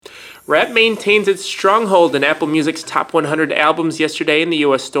Rap maintains its stronghold in Apple Music's top 100 albums yesterday in the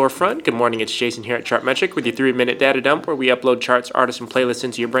US storefront. Good morning, it's Jason here at Chartmetric with your 3-minute data dump where we upload charts, artists, and playlists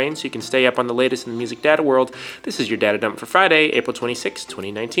into your brain so you can stay up on the latest in the music data world. This is your data dump for Friday, April 26,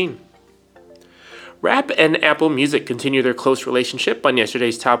 2019. Rap and Apple Music continue their close relationship on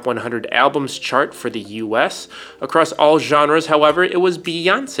yesterday's Top 100 Albums chart for the US. Across all genres, however, it was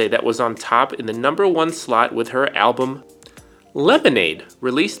Beyoncé that was on top in the number one slot with her album Lemonade,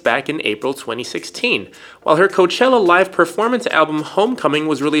 released back in April 2016. While her Coachella live performance album Homecoming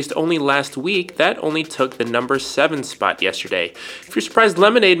was released only last week, that only took the number 7 spot yesterday. If you're surprised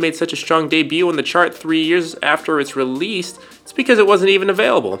Lemonade made such a strong debut on the chart 3 years after its release, it's because it wasn't even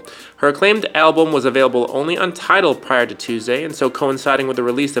available. Her acclaimed album was available only on Tidal prior to Tuesday, and so coinciding with the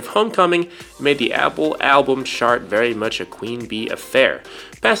release of Homecoming, it made the Apple album chart very much a queen bee affair.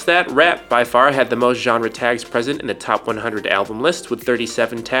 Past that, rap by far had the most genre tags present in the top 100 album list with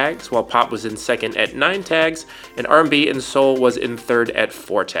 37 tags, while pop was in second at 9 tags, and R&B and soul was in third at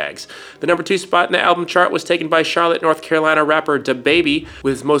 4 tags. The number 2 spot in the album chart was taken by Charlotte, North Carolina rapper DaBaby,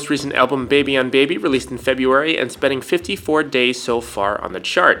 with his most recent album Baby on Baby released in February and spending 54 days so far on the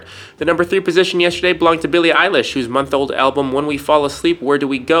chart. The number 3 position yesterday belonged to Billie Eilish, whose month-old album When We Fall Asleep, Where Do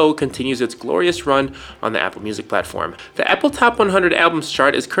We Go continues its glorious run on the Apple Music platform. The Apple Top 100 Albums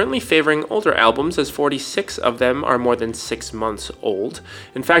chart is currently favoring older albums, as 46 of them are more than 6 months old.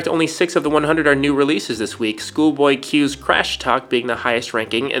 In fact, only 6 of the 100 are new releases this week, Schoolboy Q's Crash Talk being the highest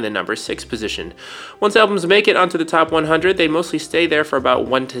ranking in the number 6 position. Once albums make it onto the top 100, they mostly stay there for about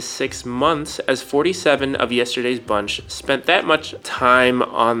 1 to 6 months, as 47 of yesterday's bunch spent that much time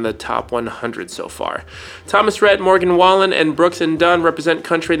on the top 100 so far. Thomas Rhett, Morgan Wallen, and Brooks and Dunn represent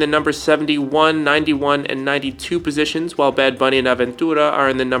country in the number 71, 91, and 92 positions, while Bad Bunny and Aventura are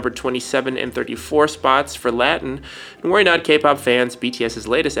in the number 27 and 34 spots for Latin. And worry not, K-pop fans, BTS's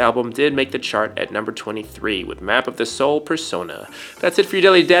latest album did make the chart at number 23 with Map of the Soul Persona. That's it for your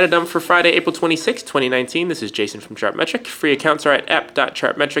daily data dump for Friday, April 26, 2019. This is Jason from Chartmetric. Free accounts are at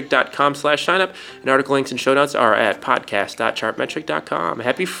app.chartmetric.com/signup, and article links and show notes are at podcast.chartmetric.com.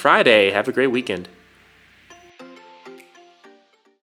 Happy Friday. Have a great weekend.